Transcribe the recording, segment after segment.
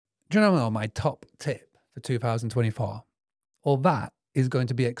Do you know my top tip for 2024? All that is going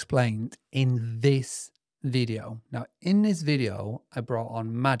to be explained in this video. Now, in this video, I brought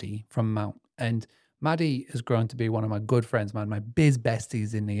on Maddie from Mount, and Maddie has grown to be one of my good friends, man, my biz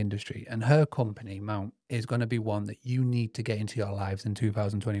besties in the industry. And her company, Mount, is going to be one that you need to get into your lives in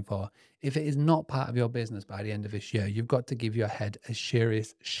 2024. If it is not part of your business by the end of this year, you've got to give your head a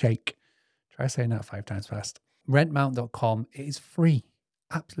serious shake. Try saying that 5 times fast. Rentmount.com. It is free,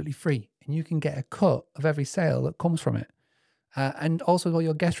 absolutely free. And you can get a cut of every sale that comes from it. And also all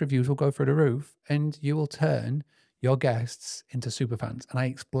your guest reviews will go through the roof and you will turn your guests into superfans. And I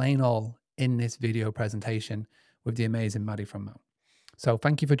explain all in this video presentation with the amazing Maddie from Mount. So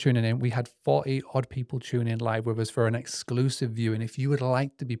thank you for tuning in. We had 40 odd people tune in live with us for an exclusive viewing. If you would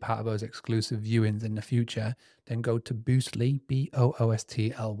like to be part of those exclusive viewings in the future, then go to Boostly,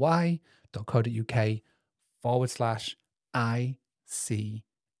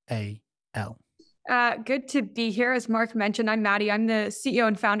 boostly.co.uk/ICAL. Good to be here. As Mark mentioned, I'm Maddie. I'm the CEO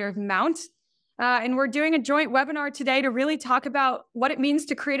and founder of Mount. And we're doing a joint webinar today to really talk about what it means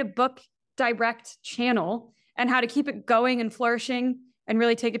to create a book direct channel and how to keep it going and flourishing and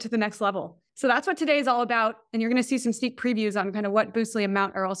really take it to the next level. So that's what today is all about. And you're going to see some sneak previews on kind of what Boostly and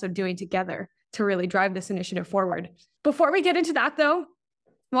Mount are also doing together to really drive this initiative forward. Before we get into that, though,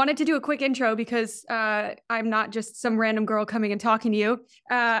 wanted to do a quick intro because I'm not just some random girl coming and talking to you.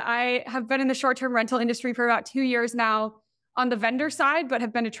 I have been in the short-term rental industry for about 2 years now on the vendor side, but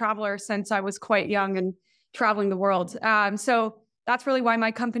have been a traveler since I was quite young and traveling the world. So that's really why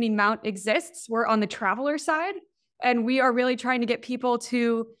my company Mount exists. We're on the traveler side, and we are really trying to get people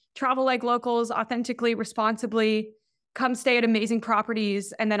to travel like locals, authentically, responsibly, come stay at amazing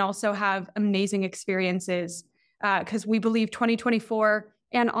properties, and then also have amazing experiences. Because we believe 2024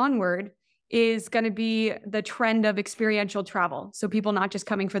 and onward is going to be the trend of experiential travel. So people not just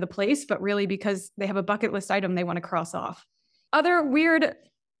coming for the place, but really because they have a bucket list item they want to cross off. Other weird,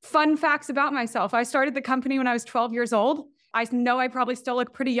 fun facts about myself. I started the company when I was 12 years old. I know I probably still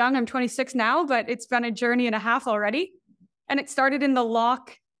look pretty young. I'm 26 now, but it's been a journey and a half already. And it started in the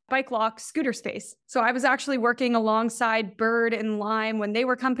bike lock scooter space. So I was actually working alongside Bird and Lime when they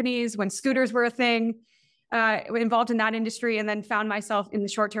were companies, when scooters were a thing. Involved in that industry, and then found myself in the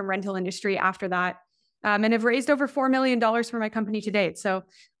short-term rental industry after that, and have raised over $4 million for my company to date. So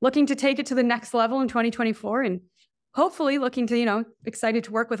looking to take it to the next level in 2024, and hopefully looking to, excited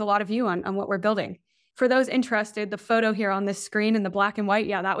to work with a lot of you on what we're building. For those interested, the photo here on this screen in the black and white,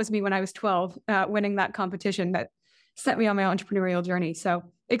 yeah, that was me when I was 12, winning that competition that sent me on my entrepreneurial journey. So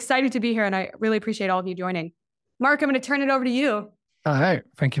excited to be here, and I really appreciate all of you joining. Mark, I'm going to turn it over to you. All right.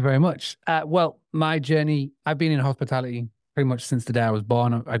 Thank you very much. Well, my journey, I've been in hospitality pretty much since the day I was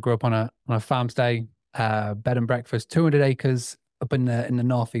born. I grew up on a farm stay, bed and breakfast, 200 acres up in the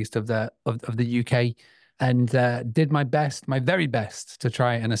northeast of the UK, and did my very best to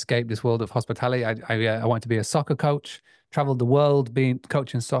try and escape this world of hospitality. I wanted to be a soccer coach, traveled the world,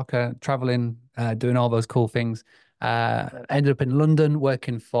 coaching soccer, traveling, doing all those cool things. Ended up in London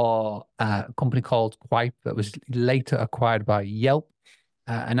working for a company called Quip that was later acquired by Yelp.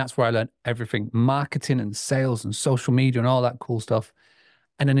 And that's where I learned everything, marketing and sales and social media and all that cool stuff.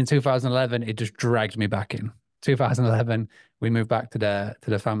 And then in 2011, it just dragged me back in. 2011, we moved back to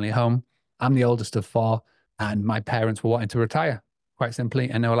the family home. I'm the oldest of 4, and my parents were wanting to retire, quite simply.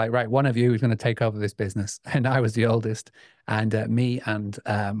 And they were like, right, one of you is going to take over this business. And I was the oldest. And me and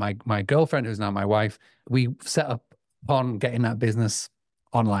my girlfriend, who's now my wife, we set up on getting that business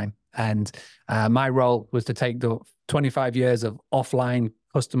online. And my role was to take the 25 years of offline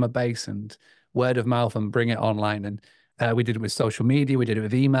customer base and word of mouth and bring it online. And we did it with social media, we did it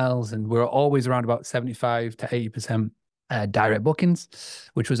with emails, and we were always around about 75 to 80% direct bookings,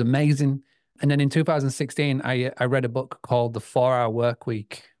 which was amazing. And then in 2016, I read a book called The 4-Hour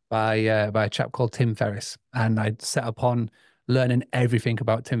Workweek by a chap called Tim Ferriss. And I set upon learning everything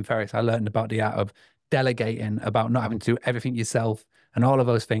about Tim Ferriss. I learned about the art of delegating, about not having to do everything yourself and all of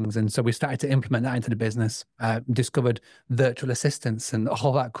those things. And so we started to implement that into the business, discovered virtual assistants and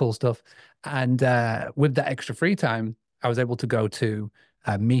all that cool stuff. And with that extra free time, I was able to go to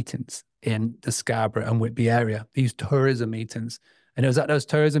meetings in the Scarborough and Whitby area, these tourism meetings. And it was at those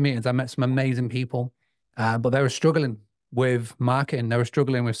tourism meetings, I met some amazing people, but they were struggling with marketing. They were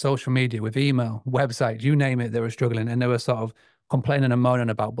struggling with social media, with email, websites, you name it, they were struggling. And they were sort of complaining and moaning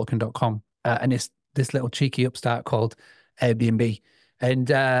about Booking.com. And it's this little cheeky upstart called Airbnb.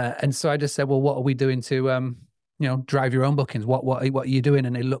 And so I just said, well, what are we doing to, drive your own bookings? What are you doing?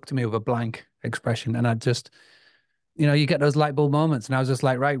 And they looked at me with a blank expression. And I just, you get those light bulb moments. And I was just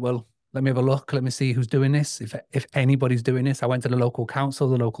like, right, well, let me have a look. Let me see who's doing this. If anybody's doing this. I went to the local council,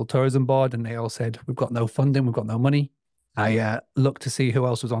 the local tourism board, and they all said, we've got no funding, we've got no money. I looked to see who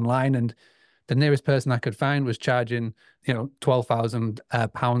else was online, and the nearest person I could find was charging,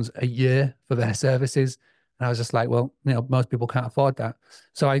 £12,000 a year for their services. And I was just like, well, most people can't afford that.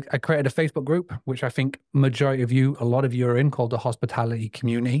 So I created a Facebook group, which I think majority of you, a lot of you are in, called the Hospitality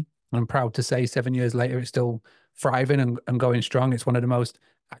Community. And I'm proud to say 7 years later, it's still thriving and going strong. It's one of the most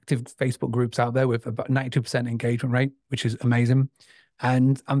active Facebook groups out there with about 92% engagement rate, which is amazing.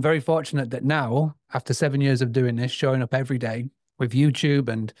 And I'm very fortunate that now, after 7 years of doing this, showing up every day with YouTube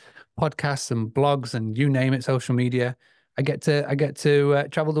and podcasts and blogs and you name it, social media, I get to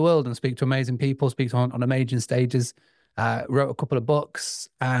travel the world and speak to amazing people, speak on amazing stages. Wrote a couple of books,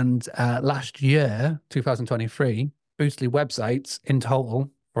 and last year, 2023, Boostly websites in total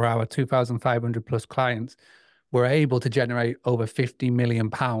for our 2,500 plus clients were able to generate over £50 million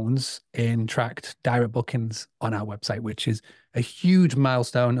in tracked direct bookings on our website, which is a huge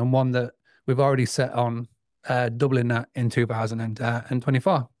milestone and one that we've already set on doubling that in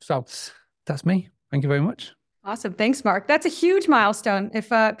 2024. So that's me. Thank you very much. Awesome. Thanks, Mark. That's a huge milestone.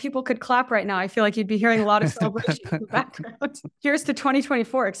 If people could clap right now, I feel like you'd be hearing a lot of celebration in the background. Here's to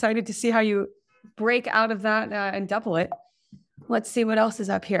 2024. Excited to see how you break out of that and double it. Let's see what else is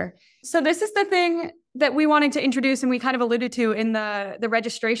up here. So this is the thing that we wanted to introduce, and we kind of alluded to in the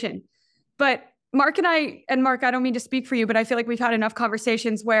registration. But Mark, I don't mean to speak for you, but I feel like we've had enough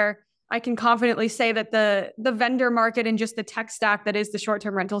conversations where I can confidently say that the vendor market and just the tech stack that is the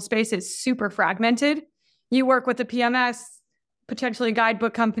short-term rental space is super fragmented. You work with a PMS, potentially a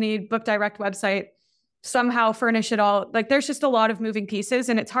guidebook company, book direct website, somehow furnish it all. Like there's just a lot of moving pieces,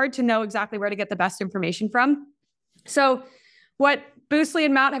 and it's hard to know exactly where to get the best information from. So what Boostly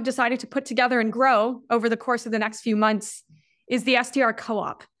and Mount have decided to put together and grow over the course of the next few months is the STR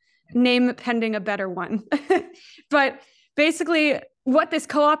Co-op, name pending a better one. But basically what this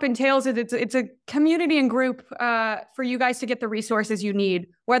co-op entails is it's a community and group for you guys to get the resources you need,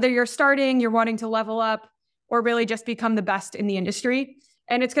 whether you're starting, you're wanting to level up, or really just become the best in the industry.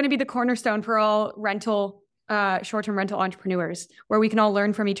 And it's going to be the cornerstone for all short-term rental entrepreneurs, where we can all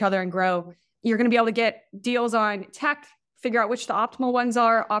learn from each other and grow. You're going to be able to get deals on tech, figure out which the optimal ones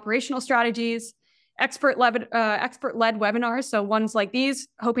are, operational strategies, expert-led webinars. So ones like these,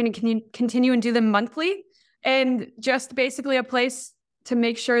 hoping to continue and do them monthly. And just basically a place to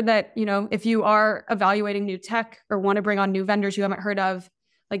make sure that, if you are evaluating new tech or want to bring on new vendors you haven't heard of,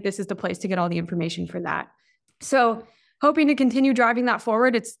 like this is the place to get all the information for that. So hoping to continue driving that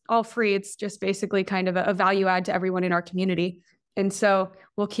forward. It's all free. It's just basically kind of a value add to everyone in our community. And so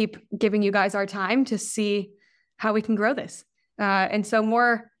we'll keep giving you guys our time to see how we can grow this. And so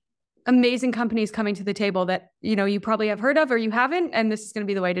more amazing companies coming to the table that, you probably have heard of or you haven't, and this is going to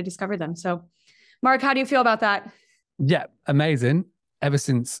be the way to discover them. So Mark, how do you feel about that? Yeah, amazing. Ever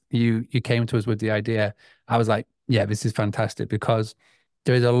since you came to us with the idea, I was like, yeah, this is fantastic, because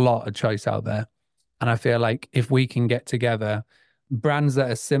there is a lot of choice out there. And I feel like if we can get together brands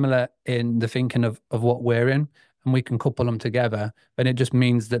that are similar in the thinking of what we're in, and we can couple them together, then it just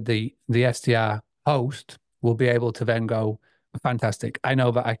means that the STR host will be able to then go, fantastic, I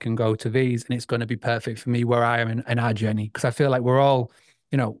know that I can go to these and it's going to be perfect for me where I am in our journey. Because I feel like we're all,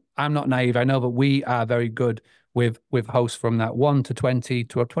 I'm not naive. I know that we are very good with hosts from that 1 to 20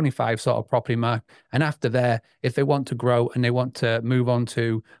 to a 25 sort of property mark. And after there, if they want to grow and they want to move on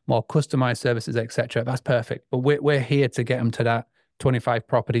to more customized services, etc., that's perfect. But we're here to get them to that 25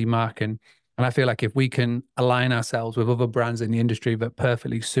 property mark. And I feel like if we can align ourselves with other brands in the industry that are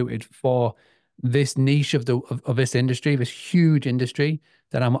perfectly suited for this niche of this industry, this huge industry,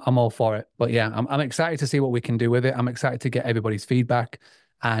 then I'm all for it. But yeah, I'm excited to see what we can do with it. I'm excited to get everybody's feedback.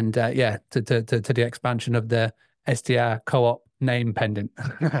 And to the expansion of the STR Co-op name pendant.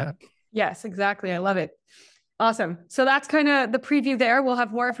 Yes, exactly. I love it. Awesome. So that's kind of the preview there. We'll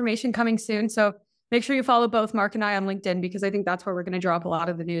have more information coming soon. So make sure you follow both Mark and I on LinkedIn, because I think that's where we're going to drop a lot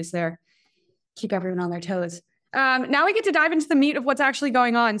of the news there. Keep everyone on their toes. Now we get to dive into the meat of what's actually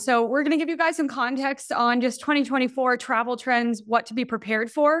going on. So we're going to give you guys some context on just 2024 travel trends, what to be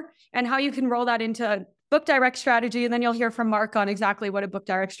prepared for, and how you can roll that into book direct strategy. And then you'll hear from Mark on exactly what a book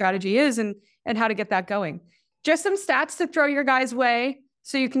direct strategy is and how to get that going. Just some stats to throw your guys' way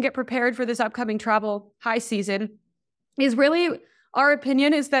so you can get prepared for this upcoming travel high season is really, our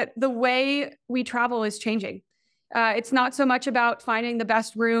opinion is that the way we travel is changing. It's not so much about finding the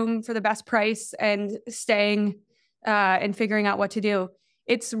best room for the best price and staying and figuring out what to do.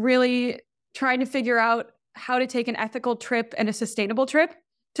 It's really trying to figure out how to take an ethical trip and a sustainable trip,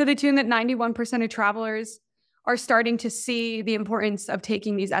 to the tune that 91% of travelers are starting to see the importance of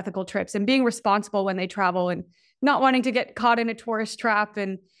taking these ethical trips and being responsible when they travel and not wanting to get caught in a tourist trap.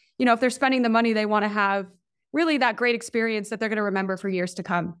 And, if they're spending the money, they want to have really that great experience that they're going to remember for years to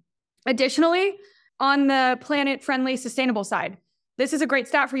come. Additionally, on the planet-friendly, sustainable side, this is a great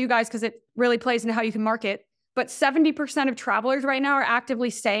stat for you guys because it really plays into how you can market. But 70% of travelers right now are actively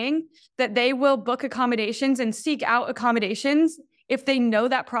saying that they will book accommodations and seek out accommodations if they know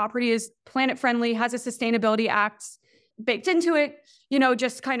that property is planet-friendly, has a sustainability act baked into it,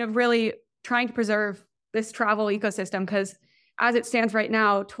 just kind of really trying to preserve this travel ecosystem because as it stands right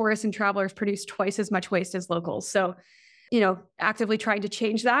now, tourists and travelers produce twice as much waste as locals. So, actively trying to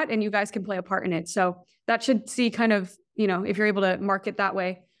change that, and you guys can play a part in it. So that should see kind of, if you're able to market that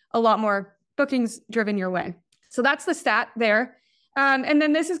way, a lot more bookings driven your way. So that's the stat there. And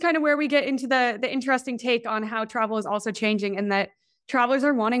then this is kind of where we get into the interesting take on how travel is also changing and that travelers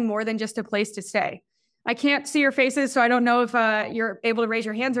are wanting more than just a place to stay. I can't see your faces, so I don't know if you're able to raise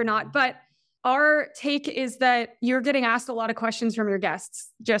your hands or not, but our take is that you're getting asked a lot of questions from your guests.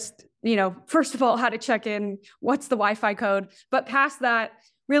 Just, first of all, how to check in, what's the Wi-Fi code, but past that,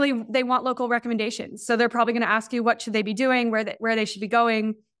 really, they want local recommendations. So they're probably going to ask you what should they be doing, where they should be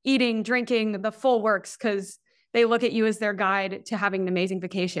going, eating, drinking, the full works, because they look at you as their guide to having an amazing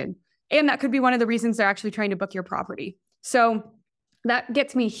vacation. And that could be one of the reasons they're actually trying to book your property. So that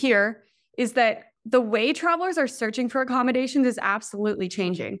gets me here is that the way travelers are searching for accommodations is absolutely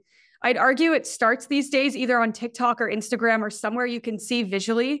changing. I'd argue it starts these days either on TikTok or Instagram or somewhere you can see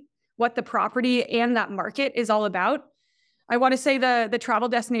visually what the property and that market is all about. I want to say the travel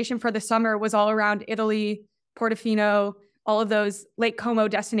destination for the summer was all around Italy, Portofino, all of those Lake Como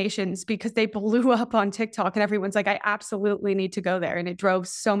destinations because they blew up on TikTok and everyone's like, I absolutely need to go there. And it drove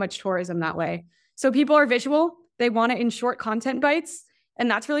so much tourism that way. So people are visual. They want it in short content bites.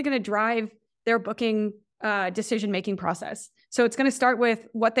 And that's really going to drive their booking decision-making process. So it's going to start with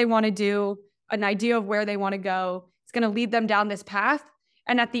what they want to do, an idea of where they want to go. It's going to lead them down this path.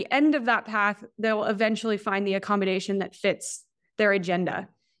 And at the end of that path, they'll eventually find the accommodation that fits their agenda.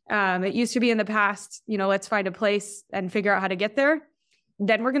 It used to be in the past, let's find a place and figure out how to get there.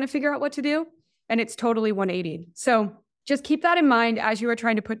 Then we're going to figure out what to do. And it's totally 180. So just keep that in mind as you are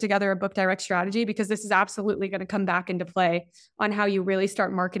trying to put together a book direct strategy, because this is absolutely going to come back into play on how you really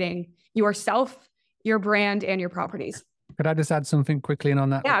start marketing yourself, your brand, and your proproperties. Could I just add something quickly in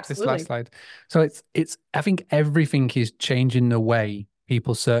on that? Yeah, This absolutely. last slide. So it's I think everything is changing the way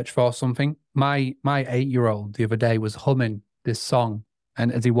people search for something. My 8-year-old the other day was humming this song,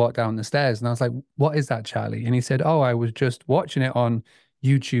 and as he walked down the stairs, and I was like, "What is that, Charlie?" And he said, "Oh, I was just watching it on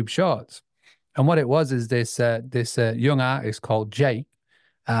YouTube Shorts." And what it was is this young artist called Jake.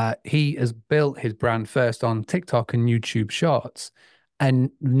 He has built his brand first on TikTok and YouTube Shorts.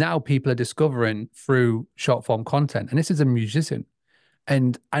 And now people are discovering through short form content. And this is a musician.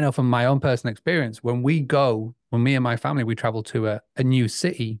 And I know from my own personal experience, when me and my family, we travel to a new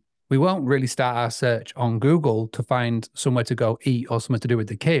city, we won't really start our search on Google to find somewhere to go eat or somewhere to do with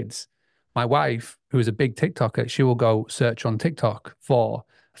the kids. My wife, who is a big TikToker, she will go search on TikTok for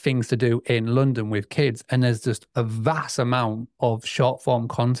things to do in London with kids. And there's just a vast amount of short form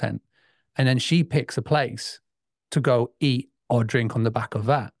content. And then she picks a place to go eat or drink on the back of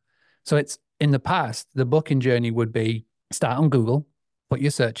that. So it's in the past, the booking journey would be start on Google, put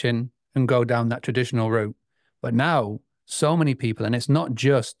your search in and go down that traditional route. But now so many people, and it's not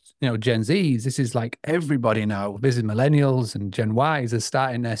just, Gen Zs, this is like everybody now. This is millennials and Gen Ys are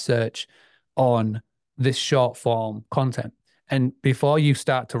starting their search on this short form content. And before you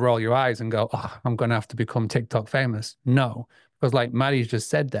start to roll your eyes and go, oh, I'm going to have to become TikTok famous. No, because like Maddie's just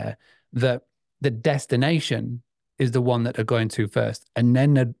said there, that the destination is the one that they're going to first, and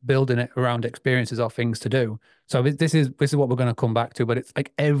then they're building it around experiences or things to do. So this is what we're going to come back to, but it's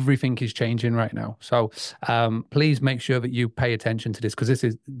like everything is changing right now. So please make sure that you pay attention to this, because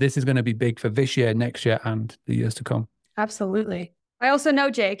this is going to be big for this year, next year, and the years to come. Absolutely. I also know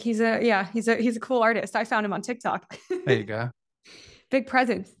Jake. He's a cool artist. I found him on TikTok. There you go. Big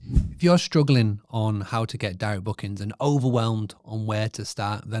presence. If you're struggling on how to get direct bookings and overwhelmed on where to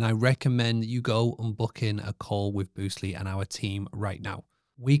start, then I recommend you go and book in a call with Boostly and our team right now.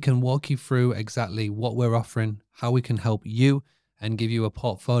 We can walk you through exactly what we're offering, how we can help you, and give you a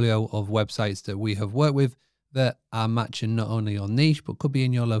portfolio of websites that we have worked with that are matching not only your niche, but could be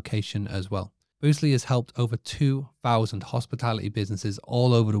in your location as well. Boostly has helped over 2,000 hospitality businesses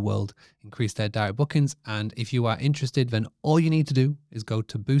all over the world increase their direct bookings. And if you are interested, then all you need to do is go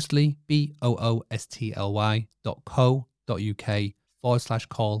to Boostly,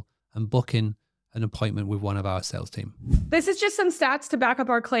 boostly.co.uk/call and book in an appointment with one of our sales team. This is just some stats to back up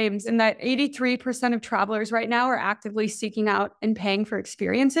our claims in that 83% of travelers right now are actively seeking out and paying for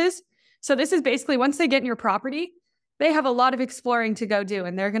experiences. So this is basically once they get in your property, they have a lot of exploring to go do.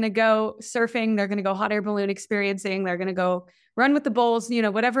 And they're going to go surfing, they're going to go hot air balloon experiencing, they're going to go run with the bulls,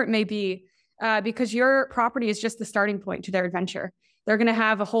 whatever it may be, because your property is just the starting point to their adventure. They're going to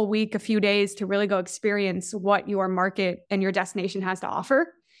have a whole week, a few days to really go experience what your market and your destination has to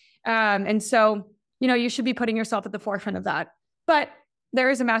offer. And so, you should be putting yourself at the forefront of that. But there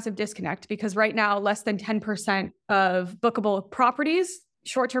is a massive disconnect because right now, less than 10% of bookable properties,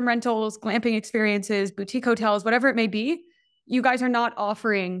 short-term rentals, glamping experiences, boutique hotels, whatever it may be, you guys are not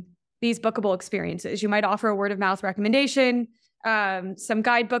offering these bookable experiences. You might offer a word of mouth recommendation, some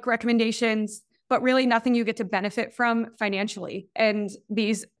guidebook recommendations, but really nothing you get to benefit from financially. And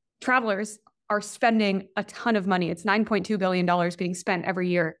these travelers are spending a ton of money. It's $9.2 billion being spent every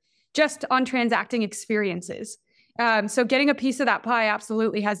year just on transacting experiences. So getting a piece of that pie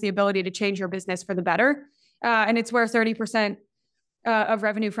absolutely has the ability to change your business for the better. And it's where 30% of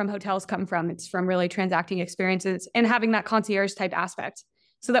revenue from hotels come from. It's from really transacting experiences and having that concierge type aspect.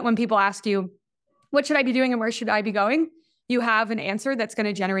 So that when people ask you, what should I be doing and where should I be going? You have an answer that's going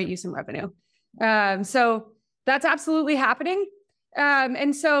to generate you some revenue. So that's absolutely happening.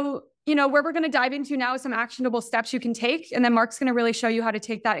 And so, where we're going to dive into now is some actionable steps you can take. And then Mark's going to really show you how to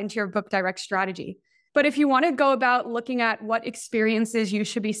take that into your book direct strategy. But if you want to go about looking at what experiences you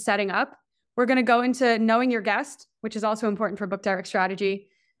should be setting up, we're going to go into knowing your guest, which is also important for book direct strategy,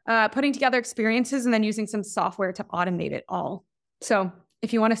 putting together experiences, and then using some software to automate it all. So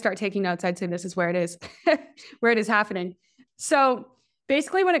if you want to start taking notes, I'd say this is where it is, where it is happening. So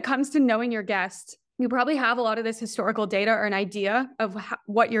basically, when it comes to knowing your guest, you probably have a lot of this historical data or an idea of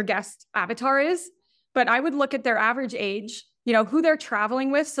what your guest avatar is. But I would look at their average age, who they're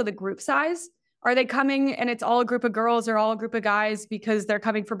traveling with. So the group size. Are they coming and it's all a group of girls or all a group of guys because they're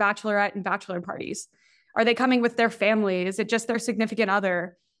coming for bachelorette and bachelor parties? Are they coming with their family? Is it just their significant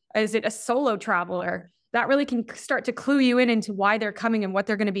other? Is it a solo traveler? That really can start to clue you into why they're coming and what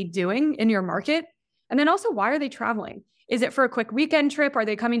they're going to be doing in your market. And then also, why are they traveling? Is it for a quick weekend trip? Are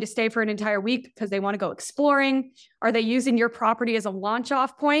they coming to stay for an entire week because they want to go exploring? Are they using your property as a launch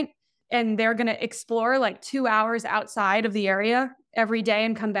off point and they're going to explore like 2 hours outside of the area every day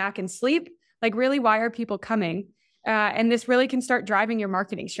and come back and sleep? Like, really, why are people coming? And this really can start driving your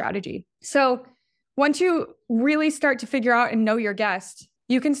marketing strategy. So once you really start to figure out and know your guest,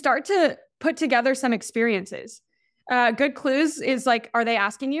 you can start to put together some experiences. Good clues is like, are they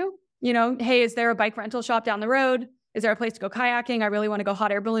asking you, hey, is there a bike rental shop down the road? Is there a place to go kayaking? I really want to go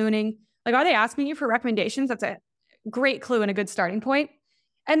hot air ballooning. Like, are they asking you for recommendations? That's a great clue and a good starting point.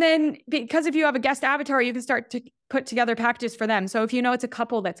 And then because if you have a guest avatar, you can start to put together packages for them. So if it's a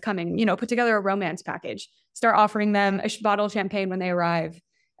couple that's coming, put together a romance package, start offering them a bottle of champagne when they arrive.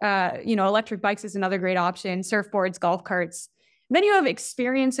 Electric bikes is another great option, surfboards, golf carts. And then you have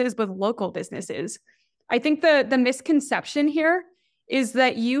experiences with local businesses. I think the misconception here is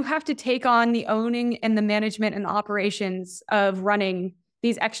that you have to take on the owning and the management and the operations of running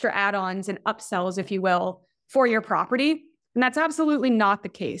these extra add-ons and upsells, if you will, for your property. And that's absolutely not the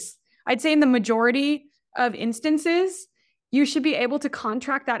case. I'd say in the majority of instances, you should be able to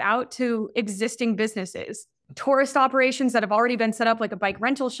contract that out to existing businesses, tourist operations that have already been set up, like a bike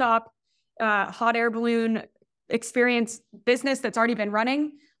rental shop, hot air balloon experience business that's already been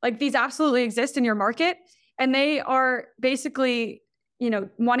running. Like, these absolutely exist in your market. And they are basically,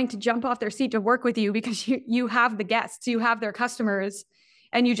 wanting to jump off their seat to work with you because you have the guests, you have their customers,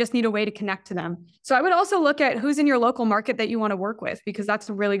 and you just need a way to connect to them. So I would also look at who's in your local market that you want to work with, because that's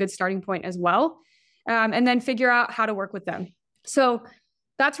a really good starting point as well. And then figure out how to work with them. So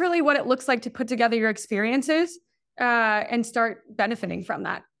that's really what it looks like to put together your experiences and start benefiting from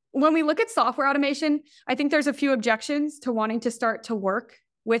that. When we look at software automation, I think there's a few objections to wanting to start to work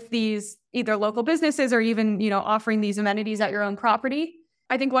with these either local businesses or even, offering these amenities at your own property.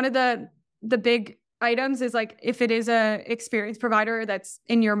 I think one of the big items is like, if it is a experience provider that's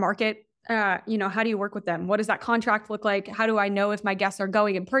in your market, how do you work with them? What does that contract look like? How do I know if my guests are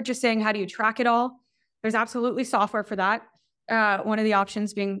going and purchasing? How do you track it all? There's absolutely software for that. One of the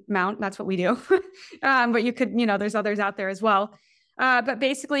options being Mount. That's what we do. But you could, there's others out there as well. But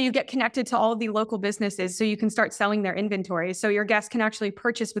basically, you get connected to all of the local businesses so you can start selling their inventory. So your guests can actually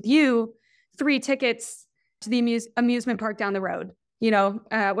purchase with you 3 tickets to the amusement park down the road,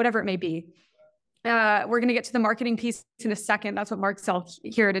 whatever it may be. We're going to get to the marketing piece in a second. That's what Mark's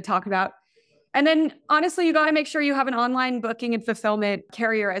here to talk about. And then honestly, you got to make sure you have an online booking and fulfillment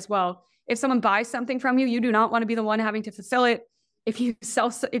carrier as well. If someone buys something from you, you do not want to be the one having to fulfill it. If you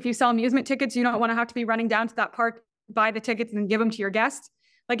sell amusement tickets, you don't want to have to be running down to that park, buy the tickets and give them to your guests.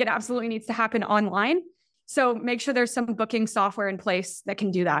 Like, it absolutely needs to happen online. So make sure there's some booking software in place that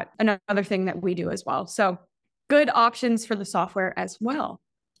can do that. Another thing that we do as well. So good options for the software as well.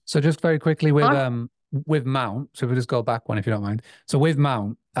 So just very quickly with Mount, so we'll just go back one if you don't mind. So with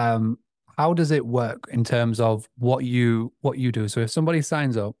Mount, how does it work in terms of what you do? So if somebody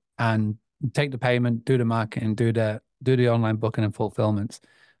signs up and take the payment, do the marketing, do the online booking and fulfillments,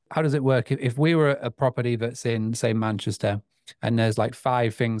 how does it work? If we were a property that's in, say, Manchester, and there's like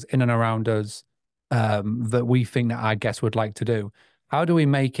 5 things in and around us that we think that our guests would like to do, how do we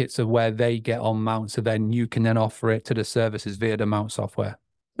make it so where they get on Mount, so then you can then offer it to the services via the Mount software?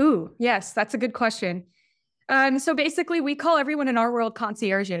 Ooh, yes, that's a good question. So basically, we call everyone in our world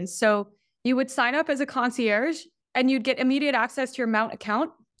concierges. So you would sign up as a concierge and you'd get immediate access to your Mount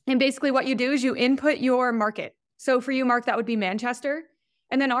account. And basically what you do is you input your market. So for you, Mark, that would be Manchester.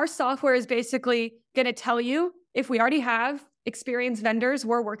 And then our software is basically going to tell you if we already have experienced vendors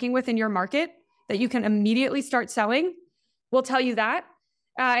we're working with in your market that you can immediately start selling. We'll tell you that.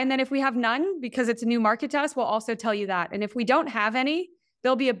 And then if we have none, because it's a new market to us, we'll also tell you that. And if we don't have any,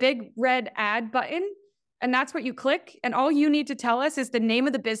 there'll be a big red add button, and that's what you click. And all you need to tell us is the name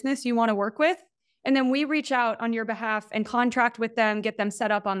of the business you want to work with. And then we reach out on your behalf and contract with them, get them set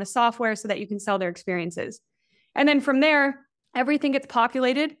up on the software so that you can sell their experiences. And then from there, everything gets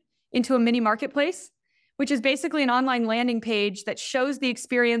populated into a mini marketplace, which is basically an online landing page that shows the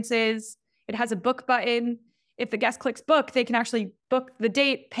experiences. It has a book button. If the guest clicks book, they can actually book the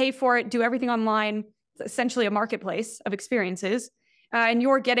date, pay for it, do everything online. It's essentially a marketplace of experiences. And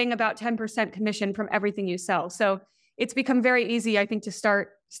you're getting about 10% commission from everything you sell. So it's become very easy, I think, to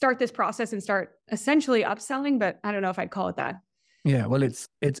start this process and start essentially upselling, but I don't know if I'd call it that. Yeah, well, it's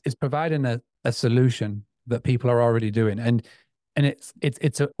providing a solution that people are already doing, and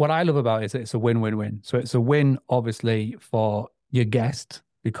what I love about it is it's a win-win-win. So it's a win, obviously, for your guest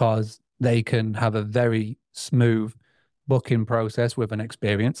because they can have a very smooth booking process with an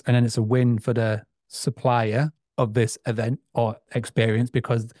experience, and then it's a win for the supplier of this event or experience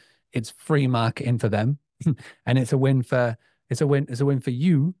because it's free marketing for them, and it's a win for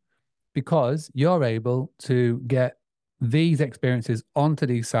you because you're able to get these experiences onto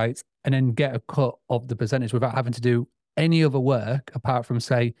these sites and then get a cut of the percentage without having to do any other work apart from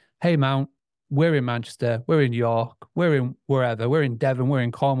say, hey, Mount, we're in Manchester, we're in York, we're in wherever, we're in Devon, we're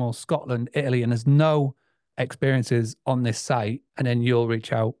in Cornwall, Scotland, Italy, and there's no experiences on this site, and then you'll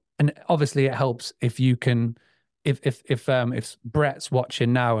reach out. And obviously it helps if you can, if Brett's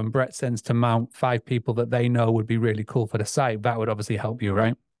watching now and Brett sends to Mount 5 people that they know would be really cool for the site, that would obviously help you,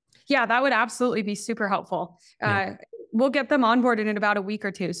 right? Yeah, that would absolutely be super helpful. Yeah. We'll get them onboarded in about a week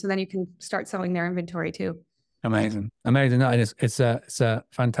or 2. So then you can start selling their inventory too. Amazing. No, it's a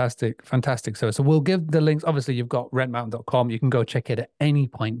fantastic service. So we'll give the links. Obviously, you've got rentmountain.com. You can go check it at any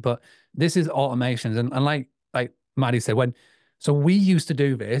point. But this is automations, and like Maddie said, so we used to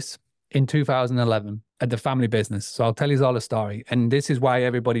do this in 2011 at the family business. So I'll tell you all the story, and this is why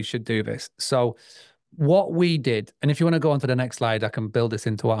everybody should do this. So what we did, and if you want to go on to the next slide, I can build this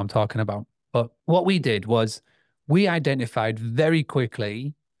into what I'm talking about. But what we did was we identified very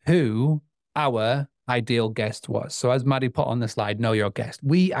quickly who our ideal guest was. So as Maddie put on the slide, know your guest.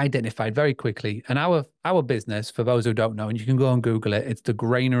 We identified very quickly, and our business, for those who don't know, and you can go and Google it, it's the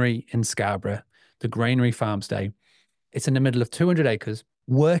Granary in Scarborough, the Granary Farmstay. It's in the middle of 200 acres,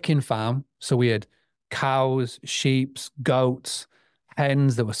 working farm. So we had cows, sheep, goats,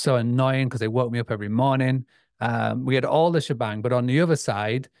 hens that were so annoying because they woke me up every morning. We had all the shebang, but on the other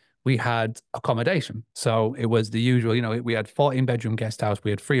side, we had accommodation. So it was the usual, we had 14-bedroom guest house, we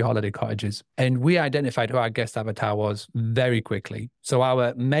had 3 holiday cottages, and we identified who our guest avatar was very quickly. So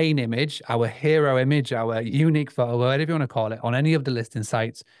our main image, our hero image, our unique photo, whatever you want to call it, on any of the listing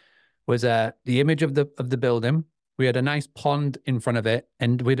sites was the image of the building. We had a nice pond in front of it,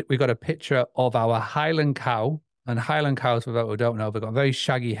 and we got a picture of our Highland cow. And Highland cows, for those who don't know, they've got very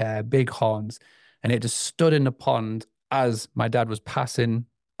shaggy hair, big horns, and it just stood in the pond as my dad was passing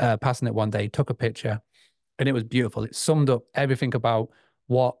it one day, took a picture, and it was beautiful. It summed up everything about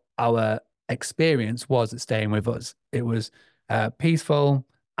what our experience was at staying with us. It was peaceful,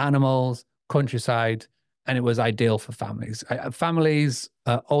 animals, countryside, and it was ideal for families.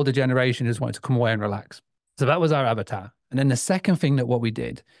 Older generation just wanted to come away and relax. So that was our avatar. And then the second thing that what we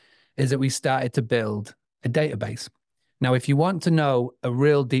did is that we started to build a database. Now, if you want to know a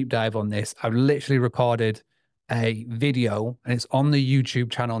real deep dive on this, I've literally recorded a video, and it's on the YouTube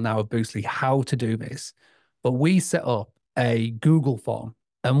channel now of Boostly, how to do this. But we set up a Google form.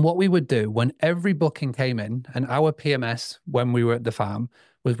 And what we would do when every booking came in, and our PMS when we were at the farm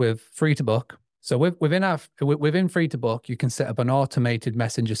was with Free to Book. So within Free to Book, you can set up an automated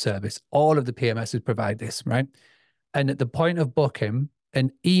messenger service. All of the PMSs provide this, right? And at the point of booking,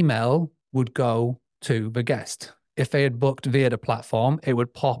 an email would go to the guest. If they had booked via the platform, it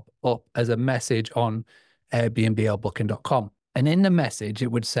would pop up as a message on Airbnb or booking.com. And in the message,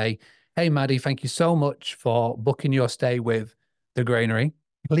 it would say, hey, Maddie, thank you so much for booking your stay with the Granary.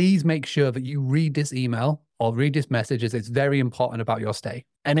 Please make sure that you read this email or read this message, as it's very important about your stay.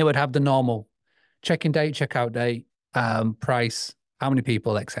 And it would have the normal check-in date, check-out date, price, how many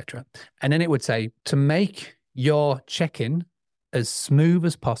people, etc. And then it would say, to make your check-in as smooth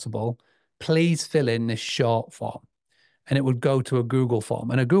as possible, please fill in this short form. And it would go to a Google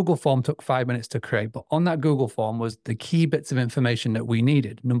form. And a Google form took 5 minutes to create. But on that Google form was the key bits of information that we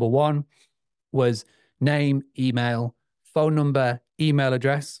needed. Number one was name, email, phone number, email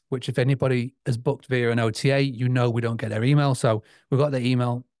address, which if anybody has booked via an OTA, you know we don't get their email. So we got their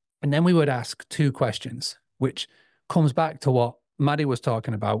email. And then we would ask 2 questions, which comes back to what Maddie was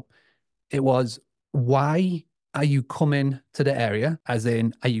talking about. It was, why are you coming to the area? As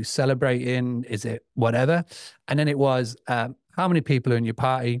in, are you celebrating? Is it whatever? And then it was, how many people are in your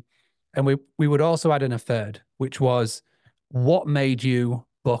party? And we would also add in a third, which was, what made you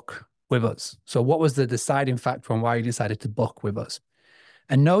book with us? So what was the deciding factor on why you decided to book with us?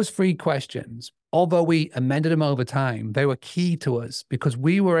 And those 3 questions, although we amended them over time, they were key to us because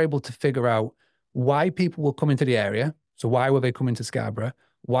we were able to figure out why people were coming to the area. So why were they coming to Scarborough?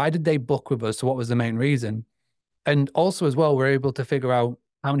 Why did they book with us? So what was the main reason? And also as well, we're able to figure out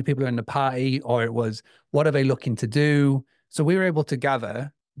how many people are in the party, or it was, what are they looking to do? So we were able to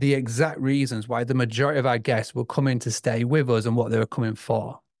gather the exact reasons why the majority of our guests were coming to stay with us and what they were coming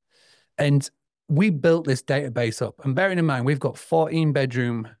for. And we built this database up. And bearing in mind, we've got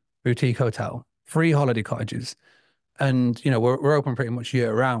 14-bedroom boutique hotel, 3 holiday cottages. And, we're open pretty much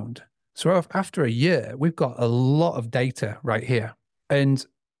year round. So after a year, we've got a lot of data right here. And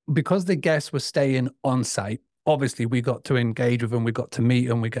because the guests were staying on site, obviously we got to engage with them, we got to meet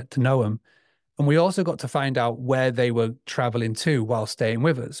them, we got to know them. And we also got to find out where they were traveling to while staying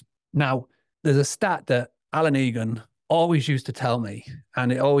with us. Now, there's a stat that Alan Egan always used to tell me,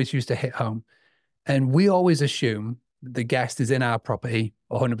 and it always used to hit home. And we always assume that the guest is in our property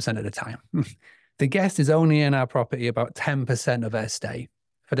 100% of the time. The guest is only in our property about 10% of their stay.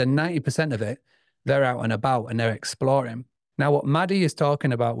 For the 90% of it, they're out and about and they're exploring. Now, what Maddie is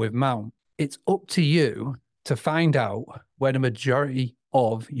talking about with Mount, it's up to you to find out where the majority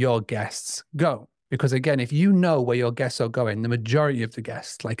of your guests go. Because again, if you know where your guests are going, the majority of the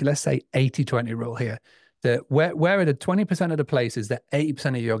guests, like let's say 80-20 rule here, that where are the 20% of the places that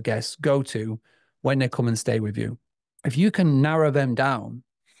 80% of your guests go to when they come and stay with you? If you can narrow them down,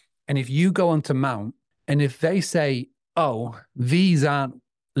 and if you go onto Mount, and if they say, oh, these aren't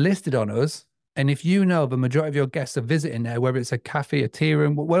listed on us, and if you know the majority of your guests are visiting there, whether it's a cafe, a tea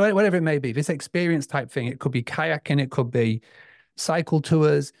room, whatever it may be, this experience type thing, it could be kayaking, it could be cycle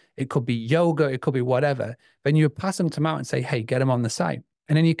tours, it could be yoga, it could be whatever, then you pass them to Mount and say, hey, get them on the site.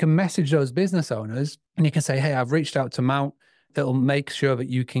 And then you can message those business owners and you can say, hey, I've reached out to Mount. It'll make sure that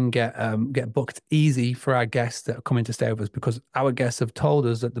you can get booked easy for our guests that are coming to stay with us, because our guests have told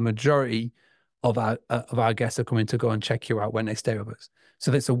us that the majority of our guests are coming to go and check you out when they stay with us.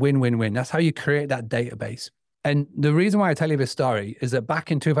 So that's a win-win-win. That's how you create that database. And the reason why I tell you this story is that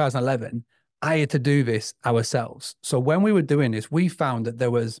back in 2011, I had to do this ourselves. So when we were doing this, we found that there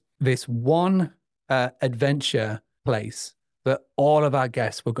was this one adventure place that all of our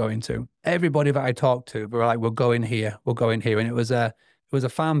guests were going to. Everybody that I talked to were like, we're going here, we're going here. And it was a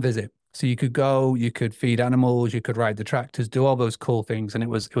farm visit. So you could go, you could feed animals, you could ride the tractors, do all those cool things. And it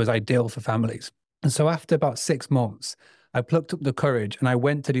was ideal for families. And so after about 6 months, I plucked up the courage and I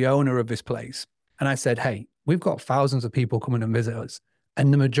went to the owner of this place. And I said, hey, we've got thousands of people coming and visit us.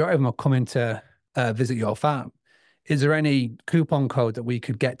 And the majority of them are coming to visit your farm. Is there any coupon code that we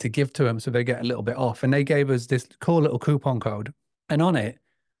could get to give to them so they get a little bit off? And they gave us this cool little coupon code. And on it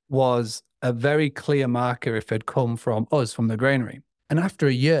was a very clear marker if it come from us, from the Granary. And after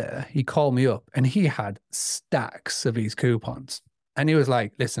a year, he called me up and he had stacks of these coupons. And he was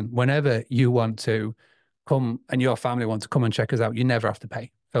like, listen, whenever you want to come and your family want to come and check us out, you never have to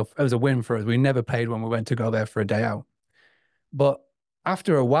pay. So it was a win for us. We never paid when we went to go there for a day out. But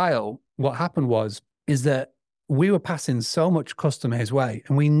after a while, what happened is that we were passing so much custom his way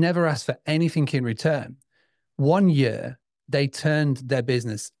and we never asked for anything in return. One year, they turned their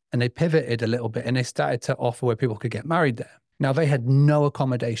business and they pivoted a little bit and they started to offer where people could get married there. Now, they had no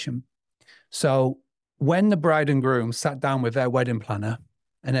accommodation. So when the bride and groom sat down with their wedding planner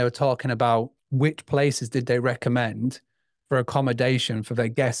and they were talking about which places did they recommend for accommodation for their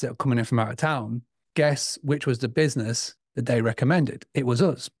guests that are coming in from out of town. Guess which was the business that they recommended? It was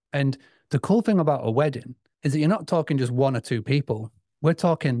us. And the cool thing about a wedding is that you're not talking just one or two people. We're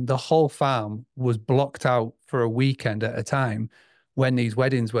talking the whole farm was blocked out for a weekend at a time when these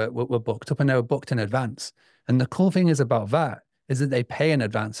weddings were booked up, and they were booked in advance. And the cool thing is about that is that they pay in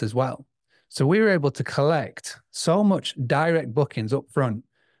advance as well. So we were able to collect so much direct bookings up front,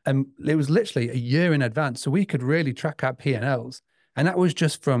 and it was literally a year in advance. So we could really track our P&Ls. And that was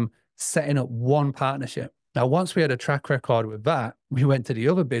just from setting up one partnership. Now, once we had a track record with that, we went to the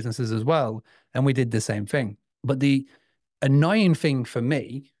other businesses as well, and we did the same thing. But the annoying thing for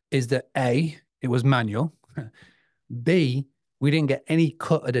me is that A, it was manual. B, we didn't get any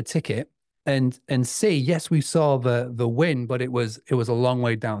cut of the ticket. And C, yes, we saw the win, but it was a long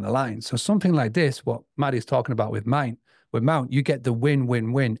way down the line. So something like this, what Maddie's talking about with Mount, you get the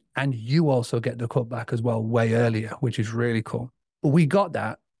win, and you also get the cutback as well way earlier, which is really cool. But we got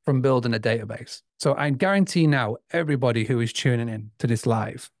that from building a database. So I guarantee now everybody who is tuning in to this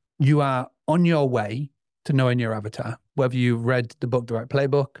live, you are on your way to knowing your avatar. Whether you've read the book, The Right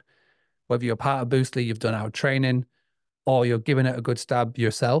Playbook, whether you're part of Boostly, you've done our training, or you're giving it a good stab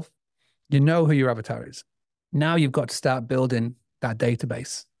yourself, you know who your avatar is. Now you've got to start building that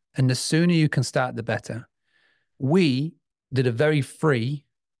database. And the sooner you can start, the better. We did a very free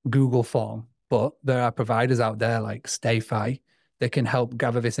Google form, but there are providers out there like StayFi that can help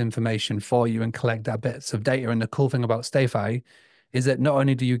gather this information for you and collect that bits of data. And the cool thing about StayFi is that not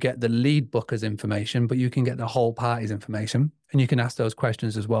only do you get the lead booker's information, but you can get the whole party's information, and you can ask those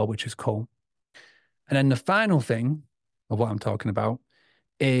questions as well, which is cool. And then the final thing of what I'm talking about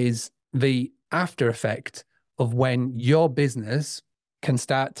is the after effect of when your business can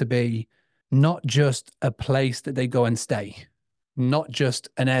start to be not just a place that they go and stay, not just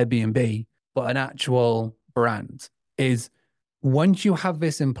an Airbnb, but an actual brand. Is once you have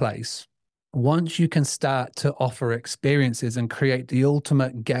this in place, once you can start to offer experiences and create the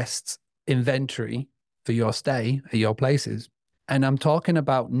ultimate guest inventory for your stay at your places. And I'm talking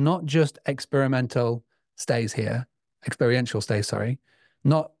about not just experiential stays,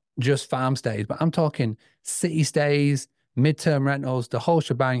 not just farm stays, but I'm talking city stays, midterm rentals, the whole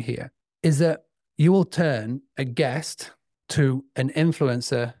shebang here, is that you will turn a guest to an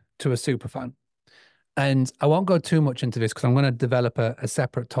influencer to a super fan. And I won't go too much into this because I'm going to develop a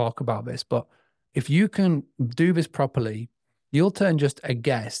separate talk about this. But if you can do this properly, you'll turn just a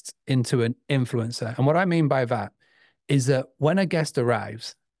guest into an influencer. And what I mean by that is that when a guest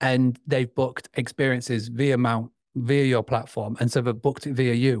arrives and they've booked experiences via Mount, via your platform, and so they've booked it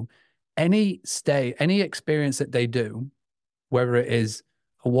via you, any stay, any experience that they do, whether it is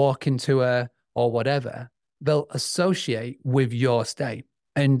a walk-in tour or whatever, they'll associate with your stay.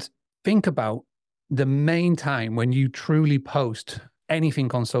 And think about the main time when you truly post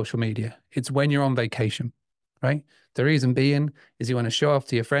anything on social media. It's when you're on vacation, right? The reason being is you want to show off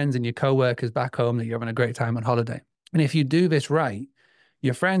to your friends and your coworkers back home that you're having a great time on holiday. And if you do this right,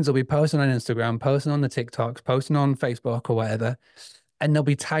 your friends will be posting on Instagram, posting on the TikToks, posting on Facebook or whatever, and they'll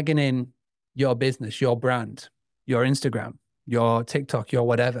be tagging in your business, your brand, your Instagram, your TikTok, your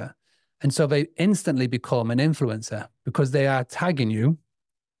whatever. And so they instantly become an influencer because they are tagging you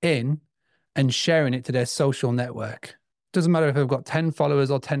in and sharing it to their social network. Doesn't matter if they've got 10 followers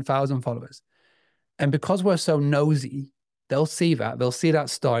or 10,000 followers. And because we're so nosy, they'll see that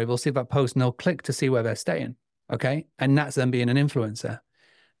story, they'll see that post, and they'll click to see where they're staying. Okay. And that's them being an influencer.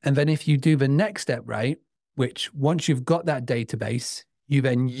 And then if you do the next step right, which once you've got that database, you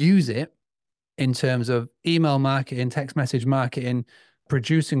then use it in terms of email marketing, text message marketing,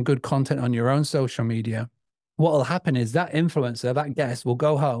 producing good content on your own social media. What will happen is that influencer, that guest will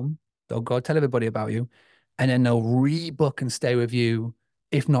go home, they'll go tell everybody about you, and then they'll rebook and stay with you,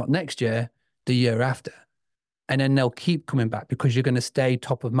 if not next year, the year after. And then they'll keep coming back because you're going to stay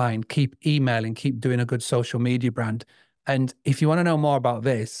top of mind, keep emailing, keep doing a good social media brand. And if you want to know more about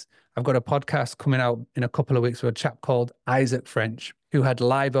this, I've got a podcast coming out in a couple of weeks with a chap called Isaac French, who had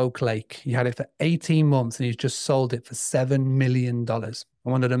Live Oak Lake. He had it for 18 months and he's just sold it for $7 million. And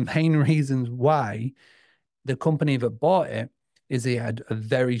one of the main reasons why the company that bought it is he had a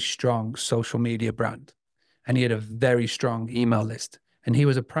very strong social media brand and he had a very strong email list. And he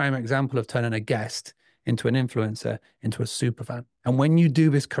was a prime example of turning a guest into an influencer, into a super fan. And when you do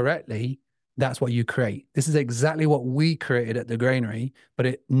this correctly, that's what you create. This is exactly what we created at The Granary,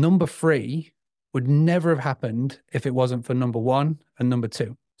 but number 3 would never have happened if it wasn't for number 1 and number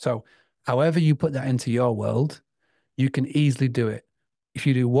 2. So however you put that into your world, you can easily do it. If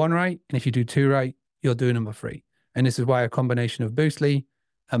you do 1 right, and if you do 2 right, you'll do number 3. And this is why a combination of Boostly,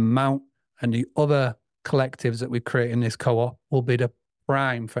 and Mount and the other collectives that we create in this co-op will be the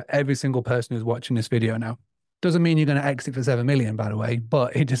prime for every single person who's watching this video now. Doesn't mean you're going to exit for 7 million, by the way,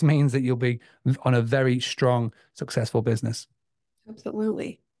 but it just means that you'll be on a very strong, successful business.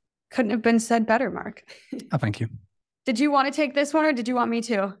 Absolutely. Couldn't have been said better, Mark. Oh, thank you. Did you want to take this one or did you want me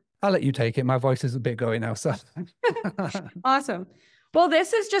to? I'll let you take it. My voice is a bit going now, so. Awesome. Well,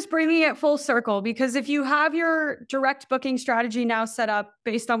 this is just bringing it full circle, because if you have your direct booking strategy now set up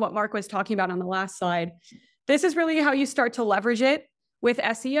based on what Mark was talking about on the last slide, this is really how you start to leverage it with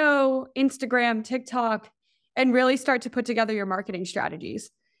SEO, Instagram, TikTok, and really start to put together your marketing strategies.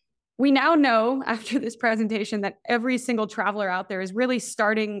 We now know after this presentation that every single traveler out there is really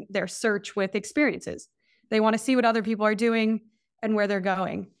starting their search with experiences. They want to see what other people are doing and where they're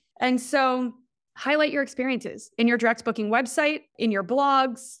going. And so highlight your experiences in your direct booking website, in your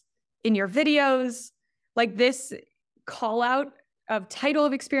blogs, in your videos, like this call out of title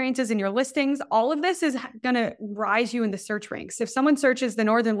of experiences in your listings. All of this is going to rise you in the search ranks. If someone searches the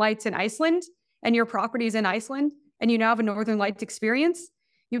Northern Lights in Iceland and your property is in Iceland and you now have a Northern Lights experience,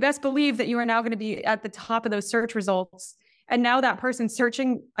 you best believe that you are now going to be at the top of those search results. And now that person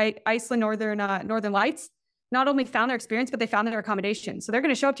searching Iceland Northern Lights not only found their experience, but they found their accommodation. So they're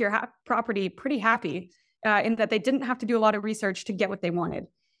going to show up to your property pretty happy in that they didn't have to do a lot of research to get what they wanted.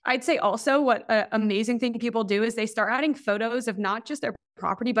 I'd say also what an amazing thing people do is they start adding photos of not just their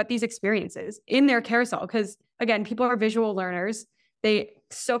property, but these experiences in their carousel. Because again, people are visual learners. They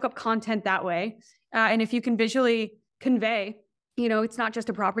soak up content that way. And if you can visually convey, it's not just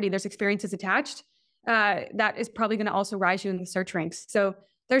a property, there's experiences attached, that is probably going to also rise you in the search ranks. So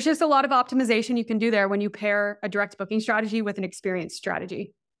there's just a lot of optimization you can do there when you pair a direct booking strategy with an experience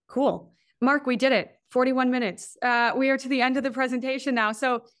strategy. Cool. Mark, we did it. 41 minutes. We are to the end of the presentation now.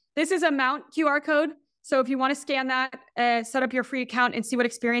 So this is a Mount QR code. So if you want to scan that, set up your free account and see what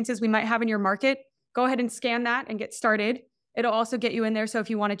experiences we might have in your market, go ahead and scan that and get started. It'll also get you in there. So if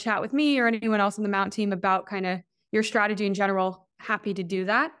you want to chat with me or anyone else on the Mount team about kind of your strategy in general, happy to do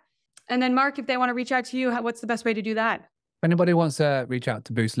that. And then Mark, if they want to reach out to you, what's the best way to do that? If anybody wants to reach out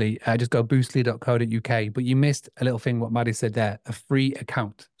to Boostly, just go boostly.co.uk. But you missed a little thing, what Maddie said there, a free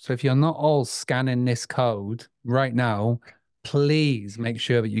account. So if you're not all scanning this code right now, please make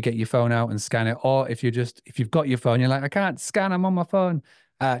sure that you get your phone out and scan it. Or if you've got your phone, you're like, I can't scan, I'm on my phone.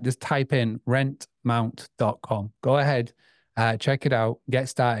 Just type in rentmount.com. Go ahead, check it out, get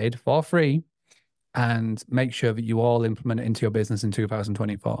started for free, and make sure that you all implement it into your business in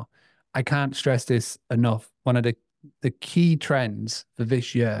 2024. I can't stress this enough. One of the key trends for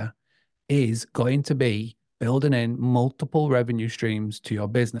this year is going to be building in multiple revenue streams to your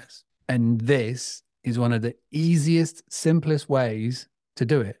business. And this is one of the easiest, simplest ways to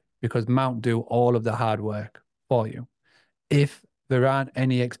do it, because Mount do all of the hard work for you. If there aren't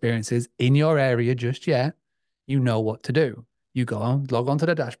any experiences in your area just yet, you know what to do. You log onto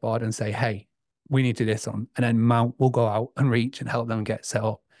the dashboard and say, hey, we need to do this on. And then Mount will go out and reach and help them get set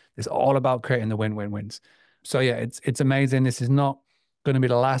up. It's all about creating the win-win-wins. So yeah, it's amazing. This is not going to be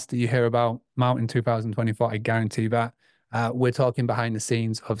the last that you hear about Mount in 2024. I guarantee that. We're talking behind the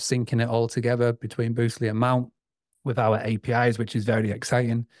scenes of syncing it all together between Boostly and Mount with our APIs, which is very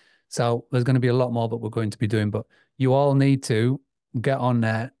exciting. So there's going to be a lot more that we're going to be doing, but you all need to get on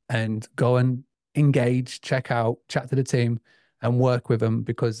there and go and engage, check out, chat to the team and work with them,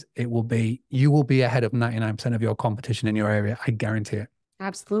 because you will be ahead of 99% of your competition in your area. I guarantee it.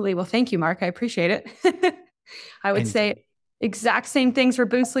 Absolutely. Well, thank you, Mark. I appreciate it. I would say exact same things for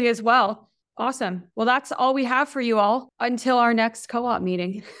Boostly as well. Awesome. Well, that's all we have for you all until our next co-op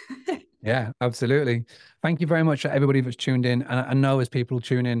meeting. Yeah, absolutely. Thank you very much to everybody that's tuned in. And I know as people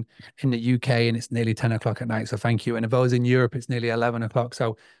tune in the UK and it's nearly 10 o'clock at night, so thank you. And if those in Europe, it's nearly 11 o'clock.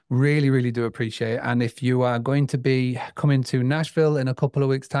 So really, really do appreciate it. And if you are going to be coming to Nashville in a couple of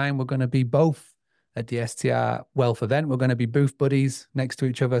weeks' time, we're going to be both at the STR Wealth event. We're going to be booth buddies next to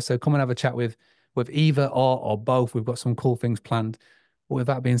each other. So come and have a chat with either or both. We've got some cool things planned. But with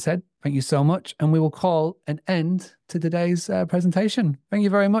that being said, thank you so much. And we will call an end to today's presentation. Thank you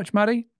very much, Maddie.